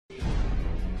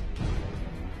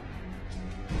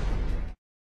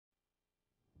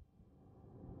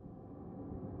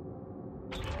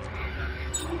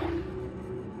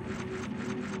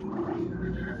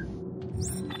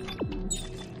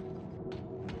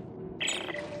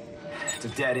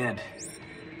It's a dead end.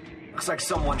 Looks like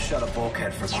someone shut a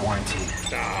bulkhead for quarantine.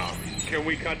 Can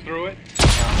we cut through it?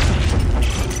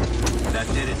 That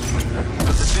did it.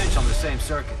 There's a bench on the same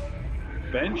circuit.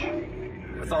 Bench?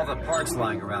 With all the parts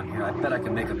lying around here, I bet I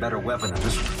can make a better weapon than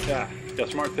this one. Yeah,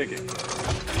 smart thinking.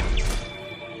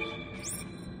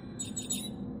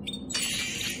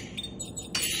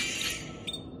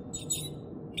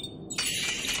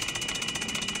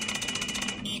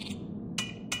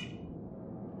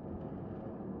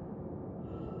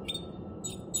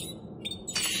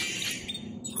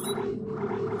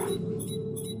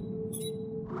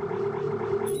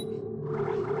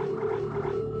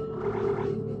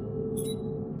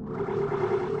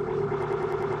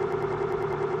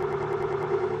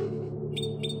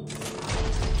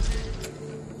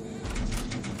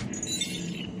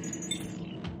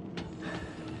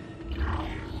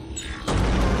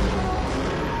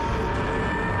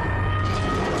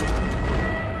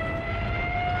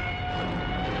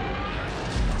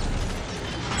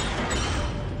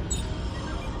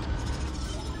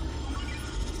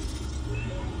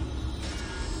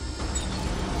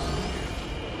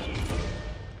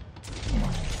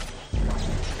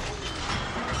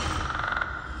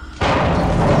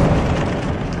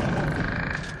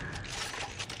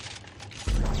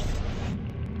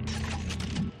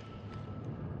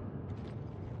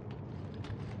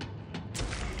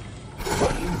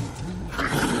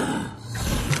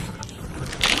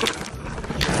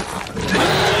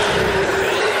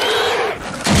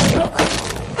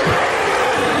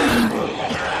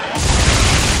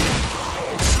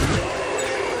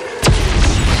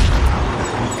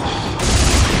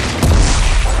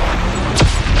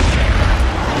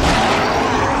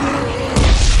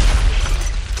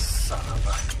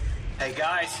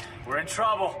 We're in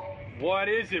trouble. What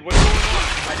is it? What's going on?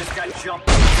 I just got jumped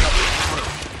by the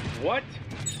crew. What?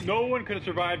 No one could have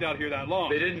survived out here that long.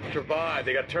 They didn't survive.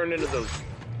 They got turned into those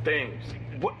things.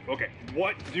 What? Okay,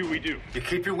 what do we do? You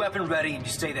keep your weapon ready and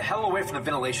you stay the hell away from the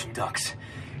ventilation ducts.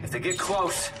 If they get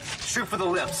close, shoot for the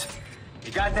lips.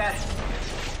 You got that?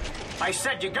 I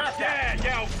said you got that!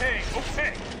 Yeah,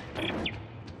 okay.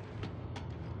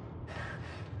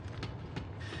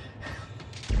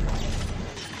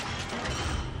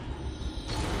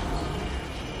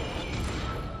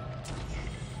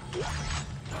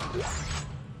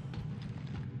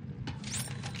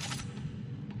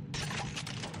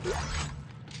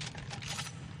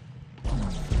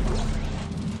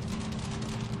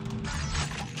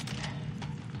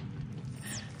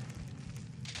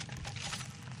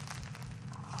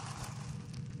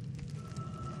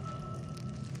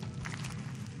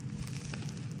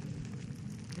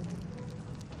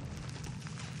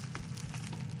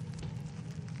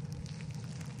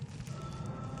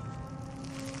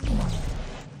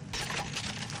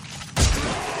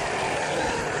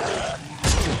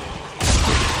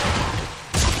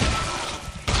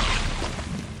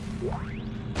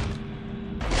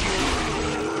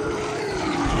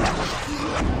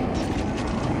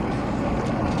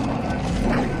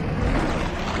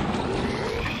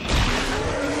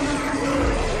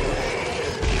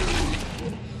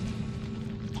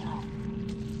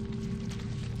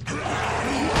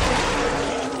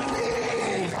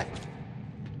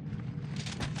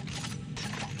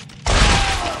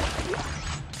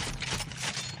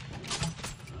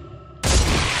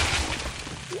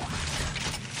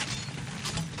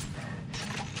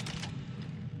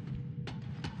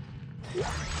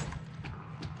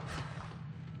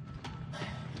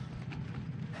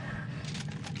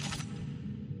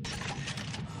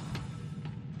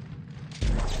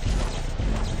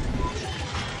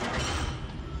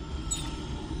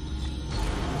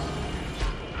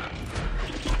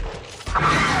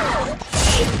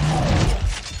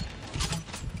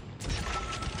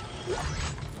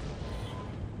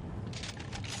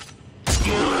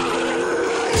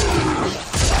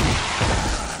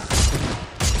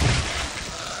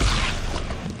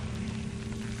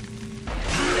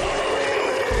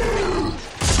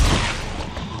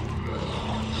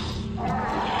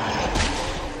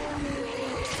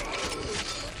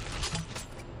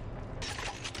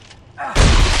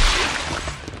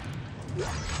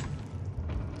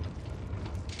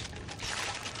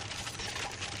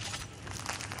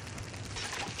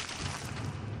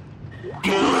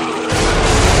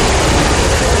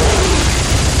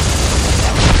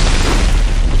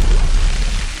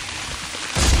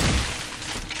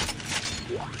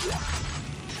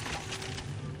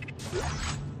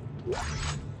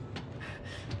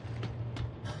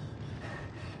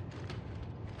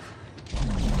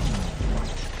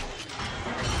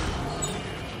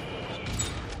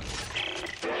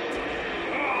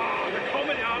 They're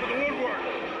coming out of the woodwork.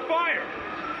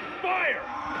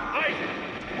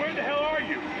 Isaac, where the hell are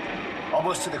you?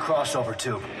 Almost to the crossover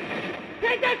tube.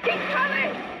 They just keep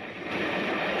coming!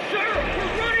 Sir,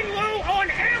 we're running low on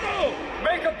ammo!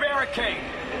 Make a barricade.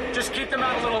 Just keep them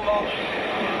out a little longer.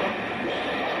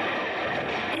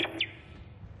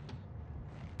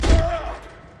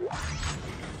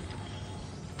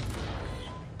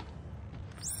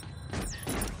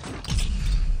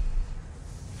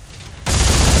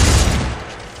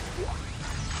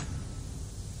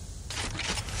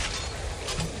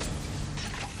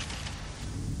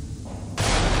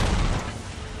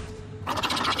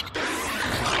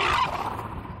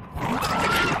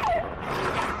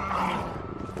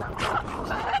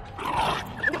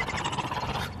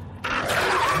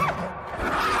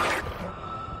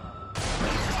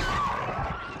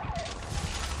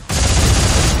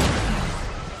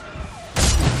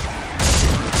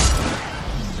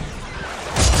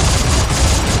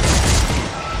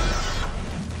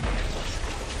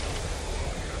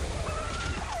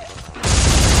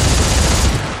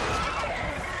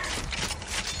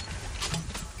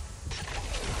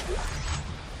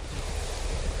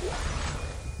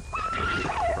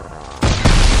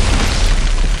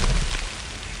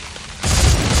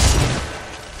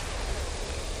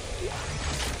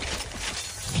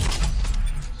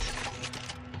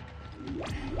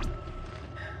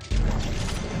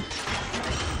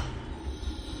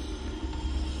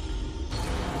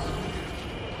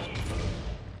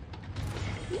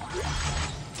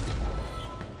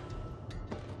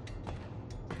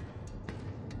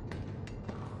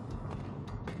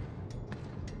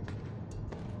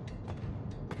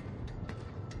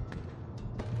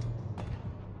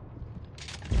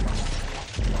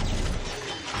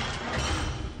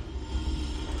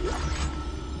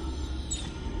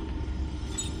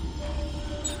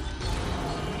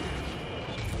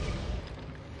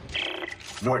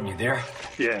 Norton, you there?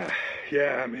 Yeah,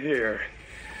 I'm here.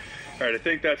 All right, I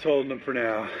think that's holding them for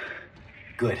now.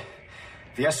 Good.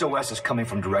 The SOS is coming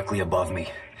from directly above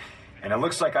me. And it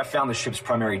looks like I found the ship's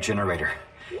primary generator.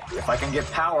 If I can get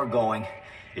power going,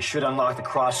 it should unlock the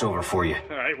crossover for you.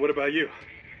 All right, what about you?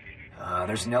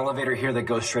 There's an elevator here that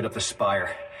goes straight up the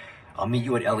spire. I'll meet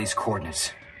you at Ellie's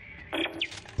coordinates.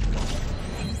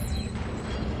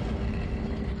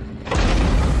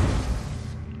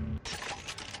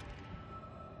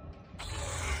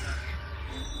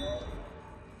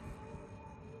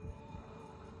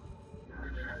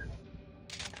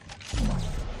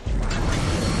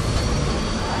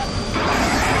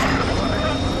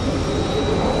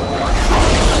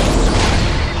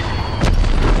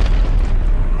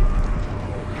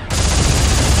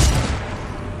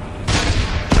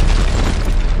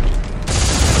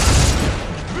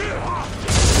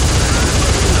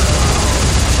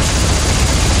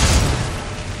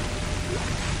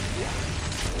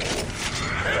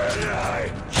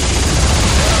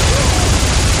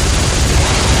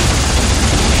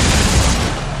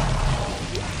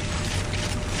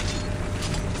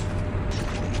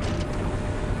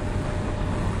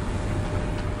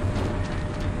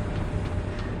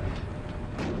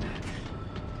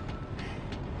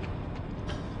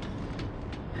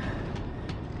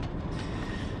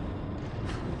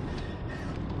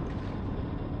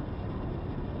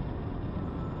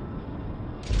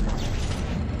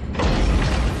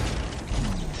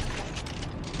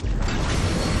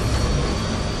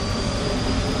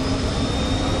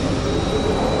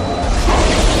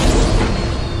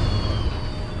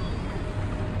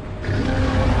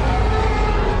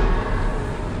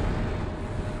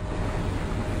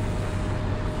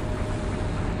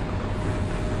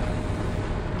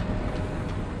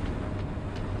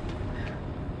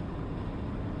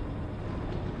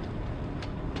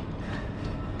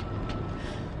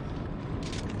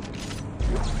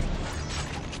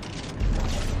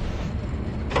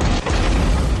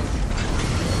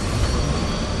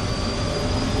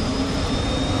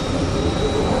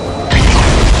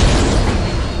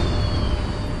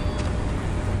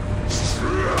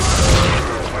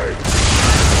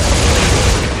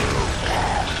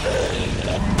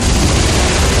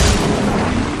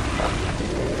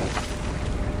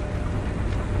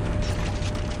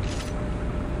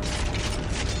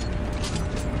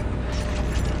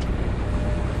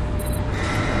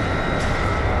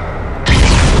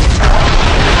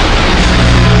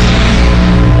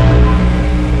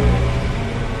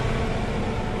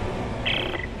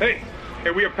 Hey,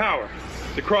 we have power.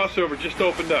 The crossover just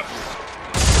opened up.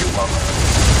 You're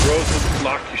welcome. Roseland,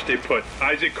 Locke, you stay put.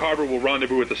 Isaac Carver will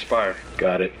rendezvous at the spire.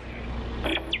 Got it.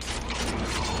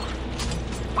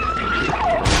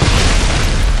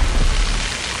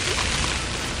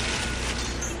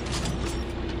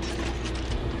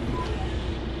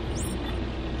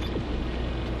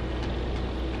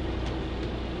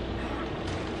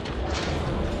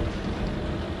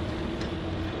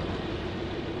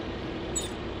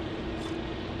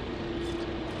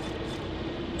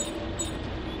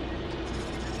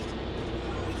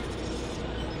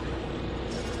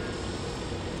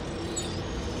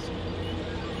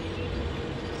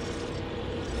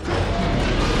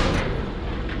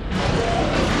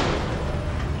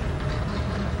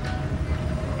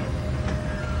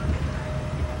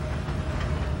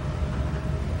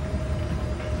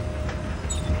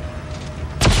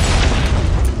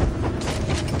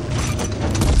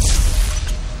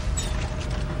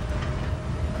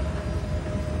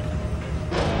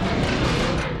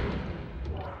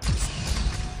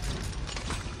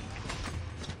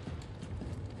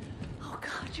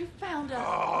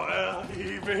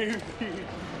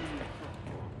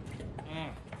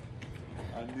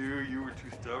 I knew you were too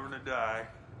stubborn to die.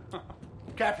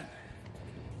 Captain,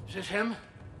 is this him?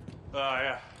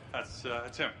 Yeah, that's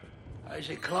him.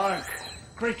 Isaac Clarke.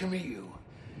 Great to meet you.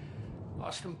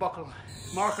 Austin Buckle,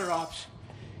 Marker Ops.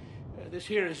 This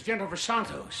here is Jennifer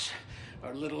Santos,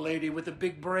 our little lady with the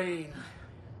big brain.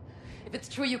 If it's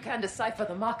true you can decipher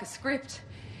the Marker script,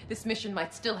 this mission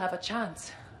might still have a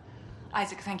chance.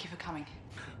 Isaac, thank you for coming.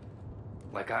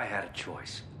 Like I had a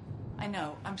choice. I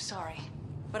know, I'm sorry.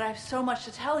 But I have so much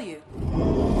to tell you.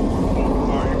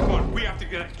 All right, come on. We have to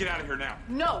get out of here now.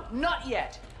 No, not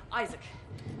yet. Isaac,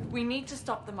 we need to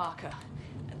stop the Marker.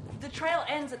 The trail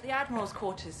ends at the Admiral's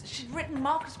quarters. She's written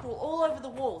marker scroll all over the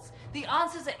walls. The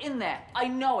answers are in there. I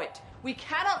know it. We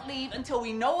cannot leave until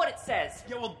we know what it says.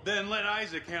 Yeah, well, then let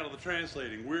Isaac handle the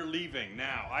translating. We're leaving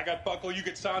now. I got Buckle, you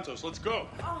get Santos. Let's go.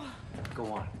 Oh. Go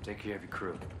on, take care of your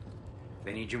crew.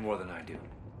 They need you more than I do.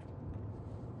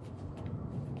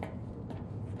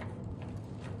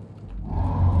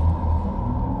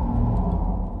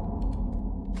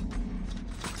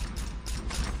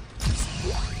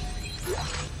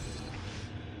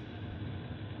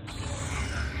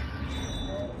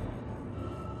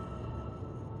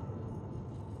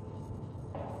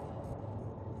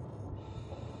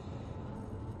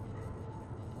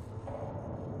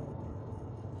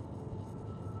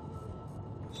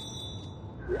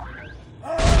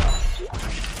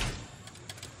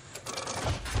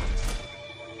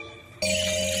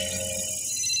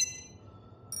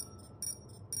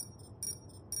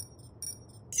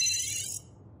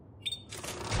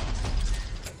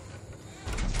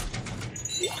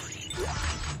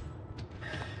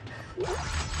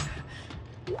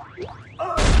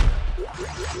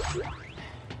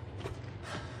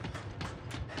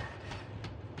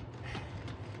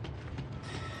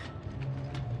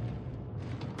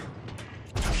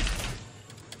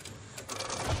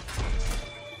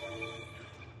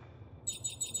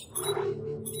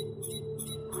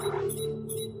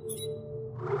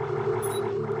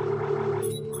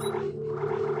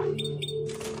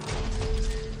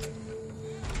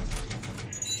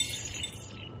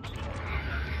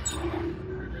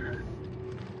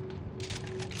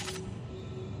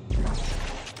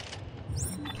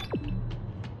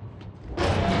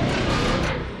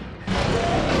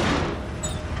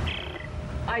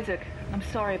 Isaac, I'm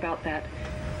sorry about that.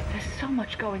 There's so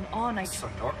much going on. So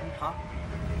Norton, huh?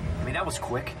 I mean, that was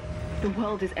quick. The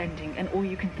world is ending, and all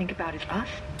you can think about is us?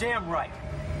 Damn right.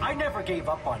 I never gave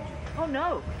up on you. Oh,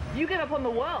 no. You gave up on the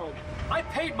world. I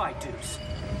paid my dues.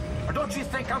 Or don't you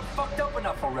think I'm fucked up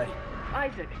enough already?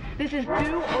 Isaac, this is do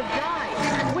or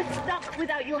die. We're stuck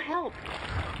without your help.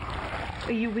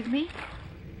 Are you with me?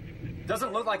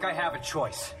 Doesn't look like I have a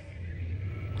choice.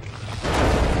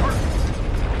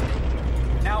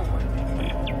 Now what?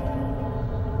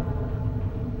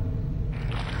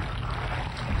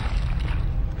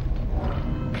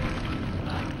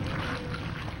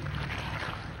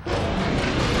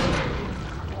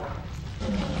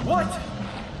 What?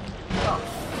 Oh,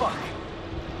 fuck.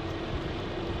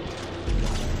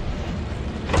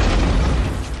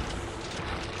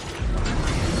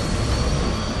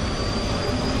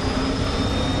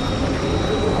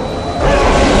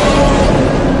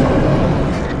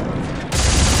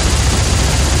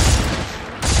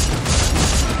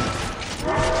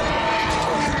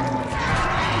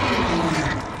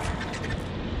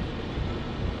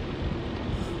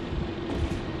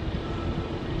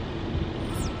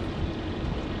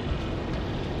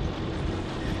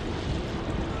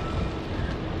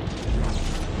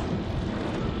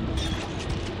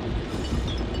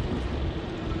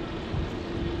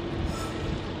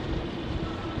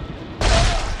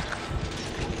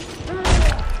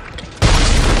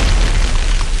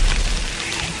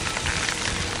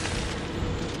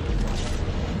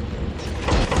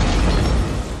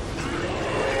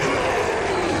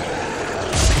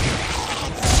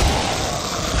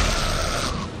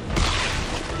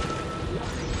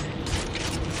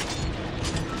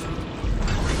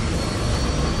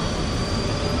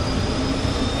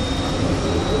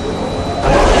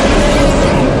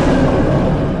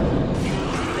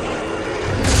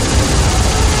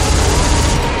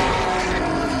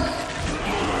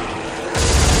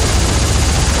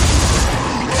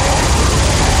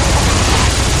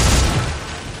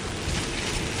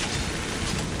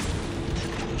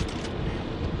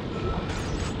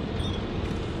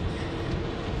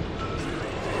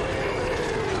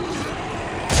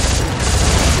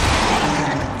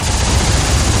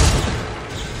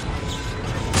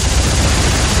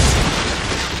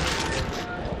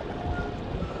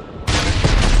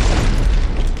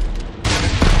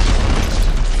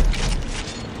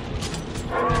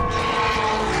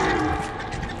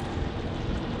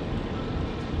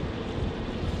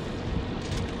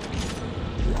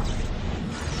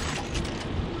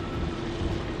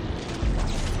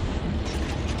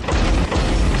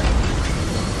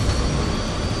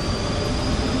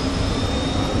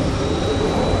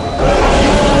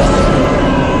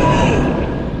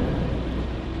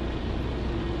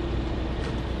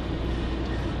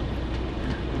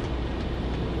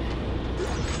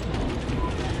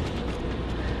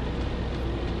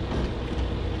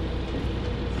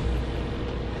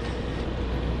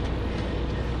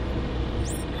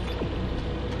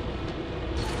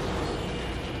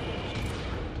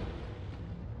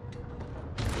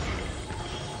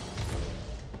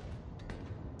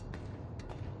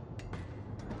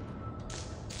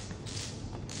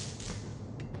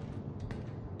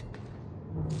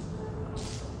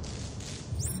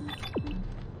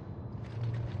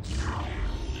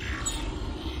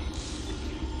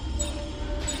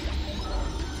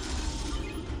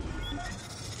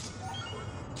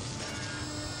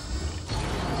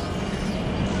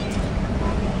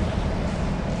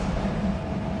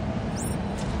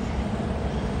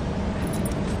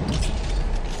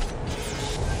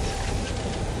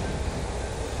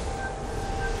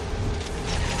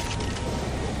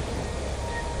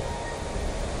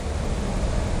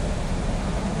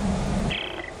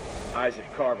 Isaac,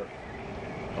 Carver.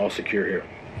 All secure here.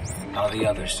 How are the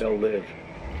others? They'll live.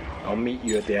 I'll meet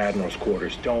you at the Admiral's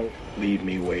quarters. Don't leave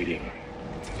me waiting.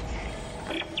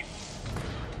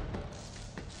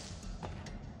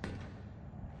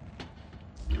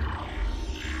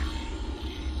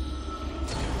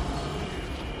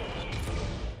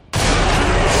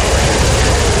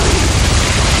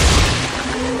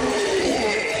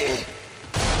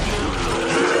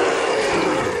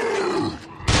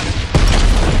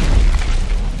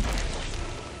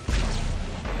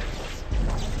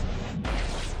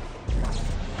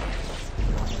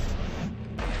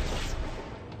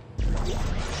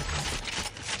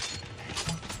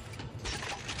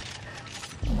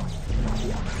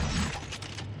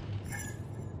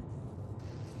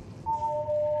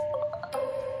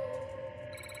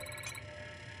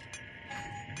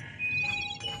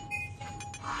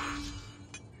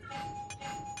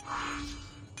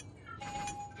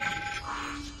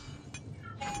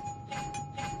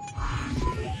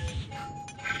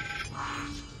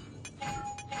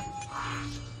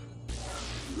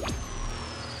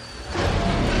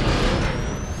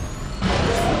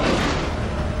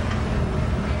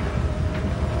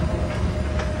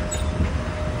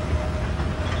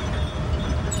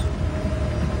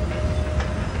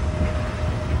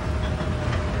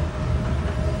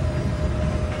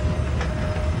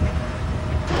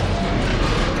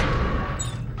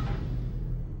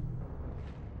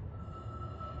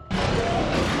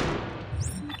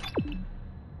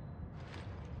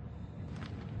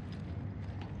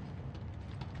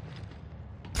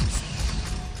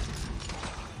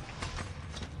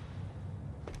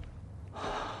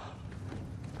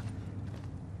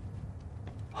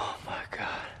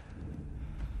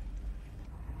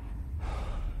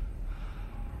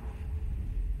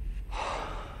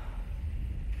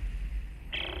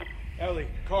 Ellie,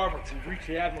 Carver, we've reached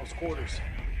the Admiral's quarters.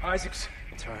 Isaac's...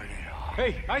 Turn it off.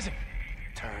 Hey, Isaac!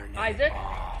 Turn it Isaac?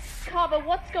 off. Carver,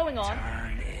 what's going on?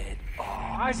 Turn it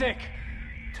off. Isaac!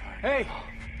 Turn it off.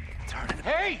 Turn it off.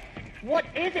 Hey! What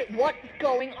is it? What's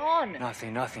going on?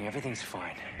 Nothing. Everything's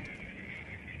fine.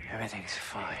 Everything's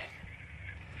fine.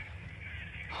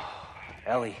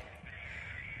 Ellie,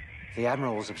 the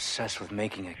Admiral was obsessed with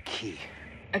making a key.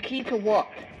 A key to what?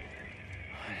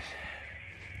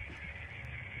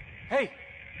 Hey!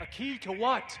 A key to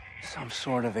what? Some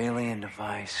sort of alien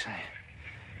device.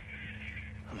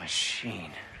 A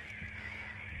machine.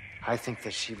 I think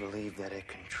that she believed that it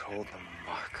controlled the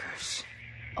markers.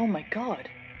 Oh my God.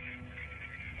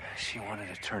 She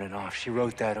wanted to turn it off. She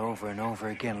wrote that over and over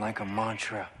again like a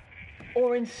mantra.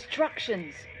 Or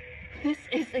instructions. This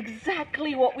is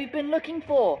exactly what we've been looking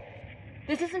for.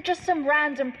 This isn't just some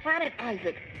random planet,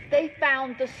 Isaac. They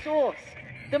found the source.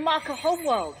 The Marker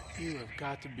homeworld. You have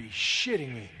got to be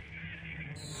shitting me.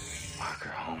 Marker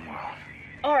homeworld.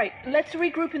 All right, let's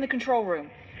regroup in the control room.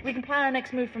 We can plan our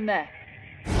next move from there.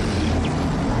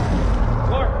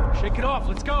 Clark, shake it off.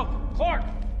 Let's go. Clark!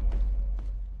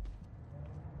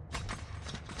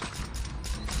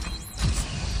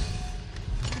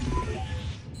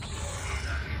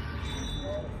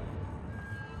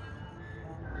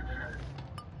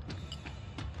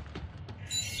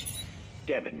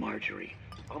 Damn it, Marjorie.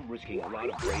 I'm risking a lot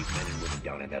of brave men and women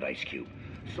down in that ice cube.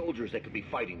 Soldiers that could be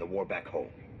fighting the war back home.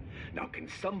 Now, can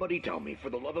somebody tell me, for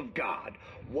the love of God,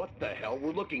 what the hell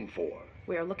we're looking for?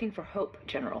 We are looking for hope,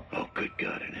 General. Oh, good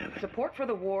God in heaven. Support for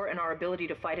the war and our ability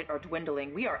to fight it are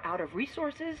dwindling. We are out of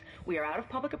resources, we are out of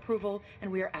public approval, and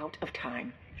we are out of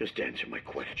time. Just answer my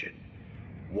question.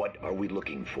 What are we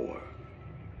looking for?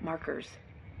 Markers.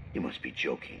 You must be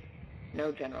joking.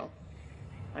 No, General.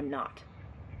 I'm not.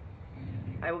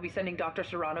 I will be sending Dr.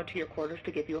 Serrano to your quarters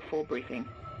to give you a full briefing.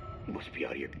 You must be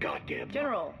out of your goddamn mind.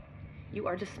 General, you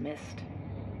are dismissed.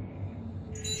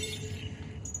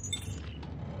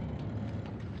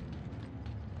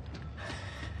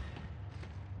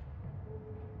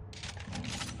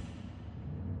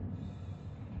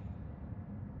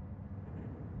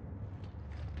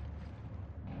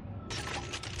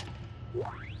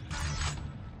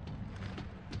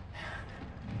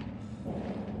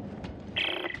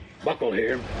 Buckle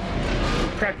here.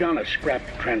 Crack down a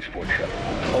scrapped transport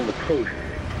shuttle. All the crew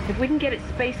here. If we can get it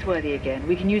space-worthy again,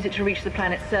 we can use it to reach the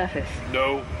planet's surface.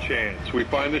 No chance. We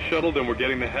find the shuttle, then we're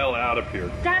getting the hell out of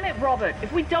here. Damn it, Robert.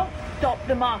 If we don't stop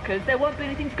the markers, there won't be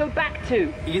anything to go back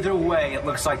to. Either way, it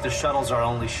looks like the shuttle's our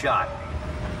only shot.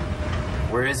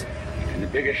 Where is it? In the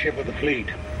biggest ship of the fleet,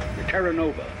 the Terra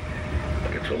Nova.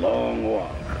 But it's a long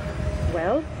walk.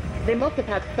 Well, they must have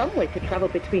had some way to travel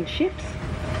between ships.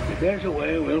 If there's a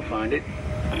way, we'll find it.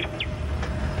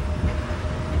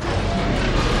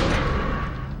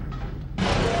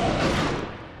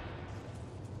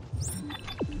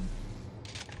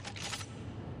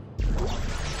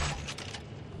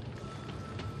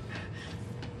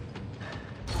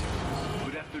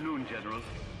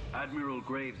 Admiral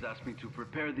Graves asked me to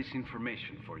prepare this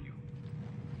information for you.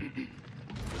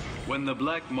 When the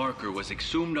Black Marker was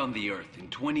exhumed on the Earth in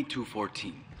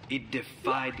 2214, it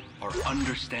defied our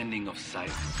understanding of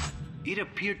science. It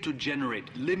appeared to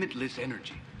generate limitless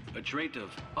energy, a trait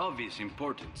of obvious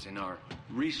importance in our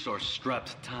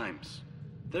resource-strapped times.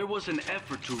 There was an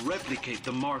effort to replicate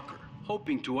the marker,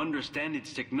 hoping to understand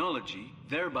its technology,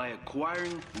 thereby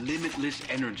acquiring limitless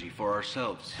energy for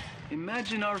ourselves.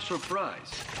 Imagine our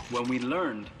surprise when we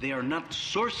learned they are not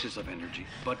sources of energy,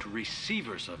 but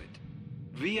receivers of it.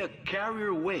 Via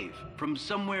carrier wave from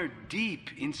somewhere deep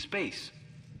in space.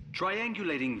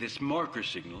 Triangulating this marker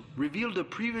signal revealed a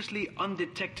previously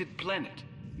undetected planet,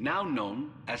 now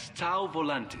known as Tau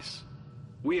Volantis.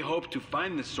 We hope to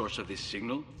find the source of this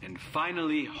signal and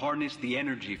finally harness the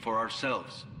energy for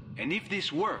ourselves. And if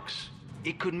this works,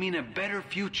 it could mean a better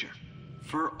future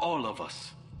for all of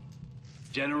us.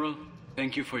 General,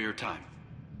 thank you for your time.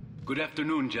 Good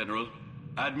afternoon, General.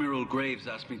 Admiral Graves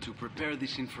asked me to prepare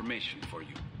this information for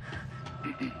you.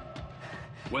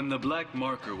 When the Black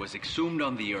Marker was exhumed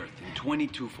on the Earth in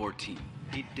 2214,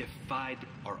 it defied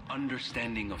our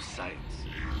understanding of science.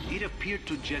 It appeared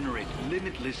to generate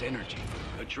limitless energy,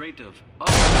 a trait of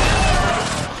the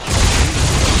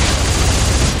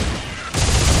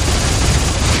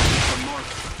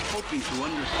marker, hoping to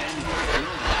understand its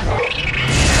technology.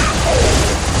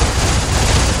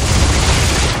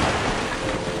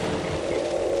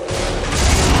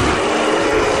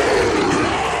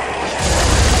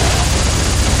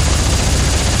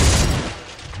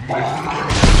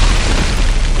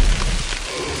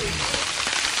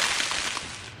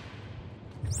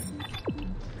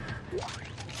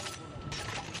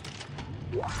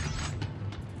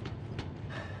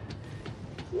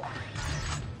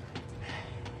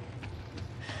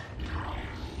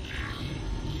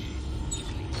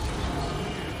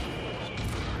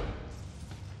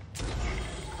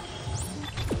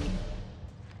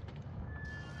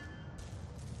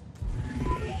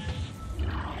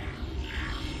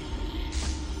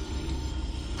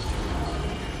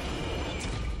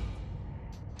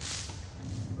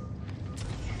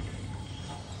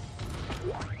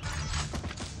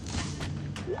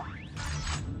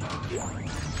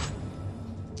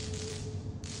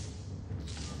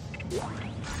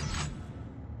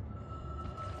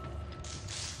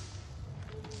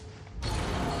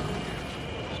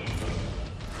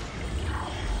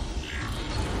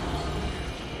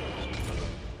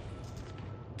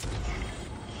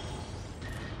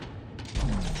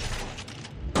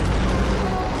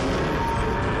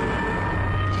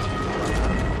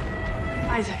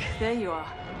 Isaac, there you are.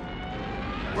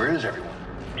 Where is everyone?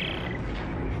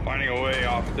 Finding a way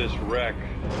off this wreck.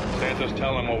 Santos,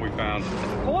 tell him what we found.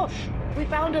 Of course. We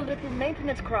found a little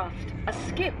maintenance craft, a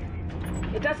skip.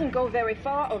 It doesn't go very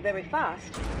far or very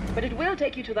fast, but it will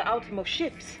take you to the outermost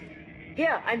ships.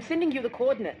 Here, I'm sending you the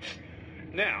coordinates.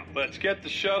 Now, let's get the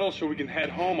shuttle so we can head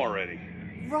home already.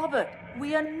 Robert,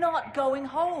 we are not going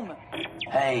home.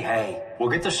 Hey.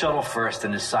 We'll get the shuttle first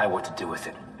and decide what to do with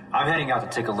it. I'm heading out to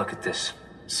take a look at this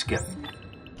skip.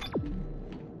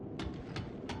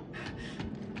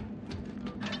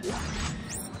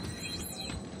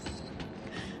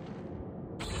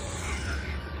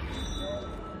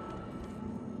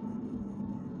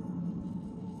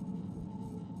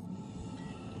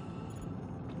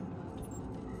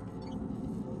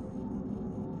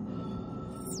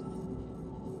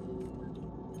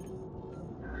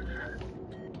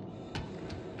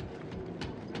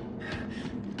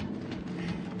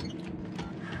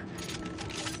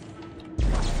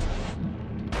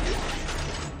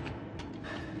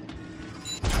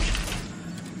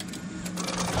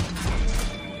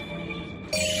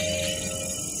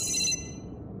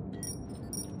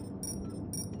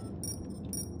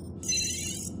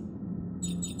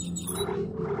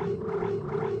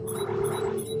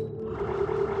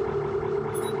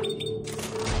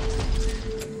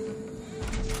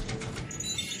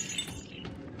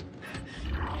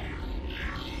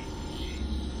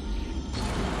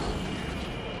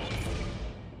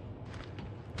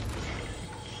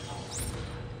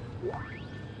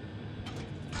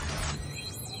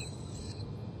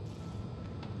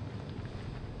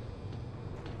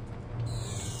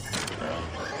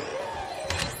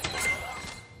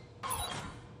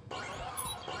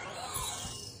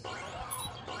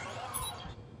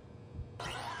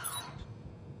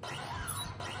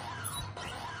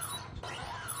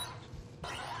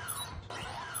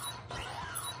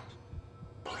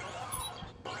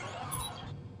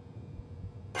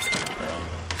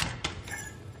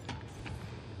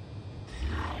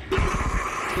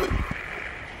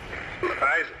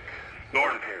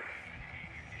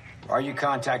 Why are you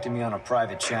contacting me on a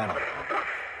private channel?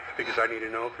 Because I need to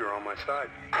know if you're on my side.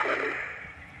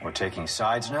 We're taking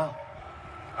sides now?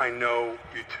 I know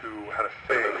you two had a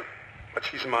thing, but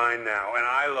she's mine now, and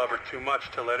I love her too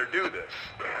much to let her do this.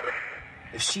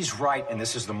 If she's right and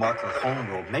this is the Marker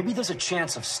homeworld, maybe there's a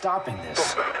chance of stopping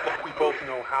this. Look, we both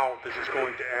know how this is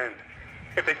going to end.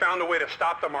 If they found a way to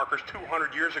stop the Markers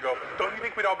 200 years ago, don't you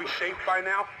think we'd all be safe by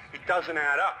now? It doesn't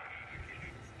add up.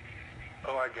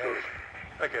 Oh, I get it.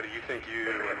 I get it. You think you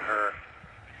and her...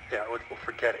 Yeah, well,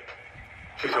 forget it.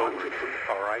 She's over it,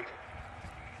 all right?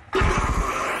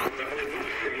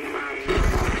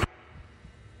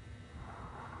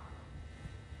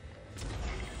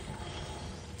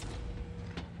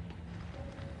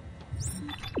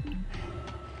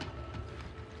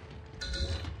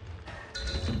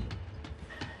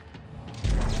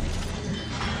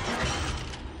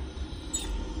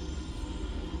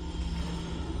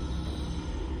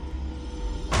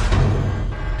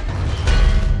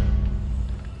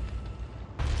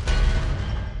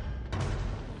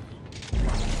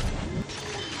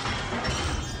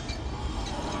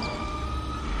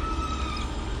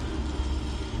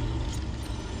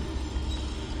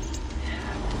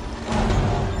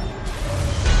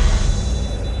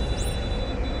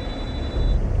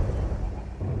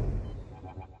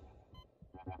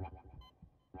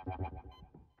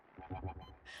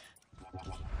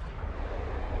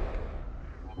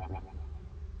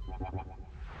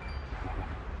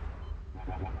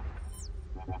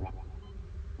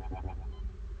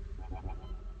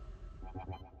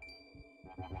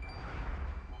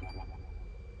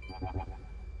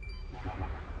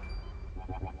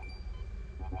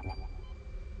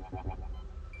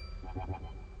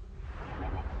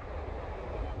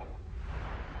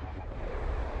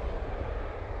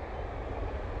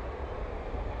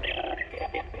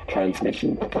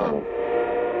 Transmission begun.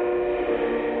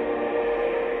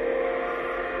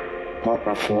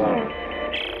 Papa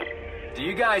 4. Do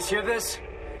you guys hear this?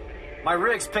 My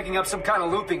rig's picking up some kind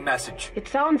of looping message. It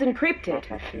sounds encrypted.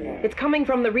 It's coming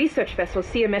from the research vessel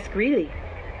CMS Greeley.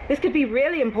 This could be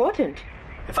really important.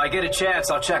 If I get a chance,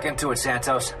 I'll check into it,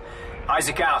 Santos.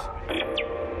 Isaac out.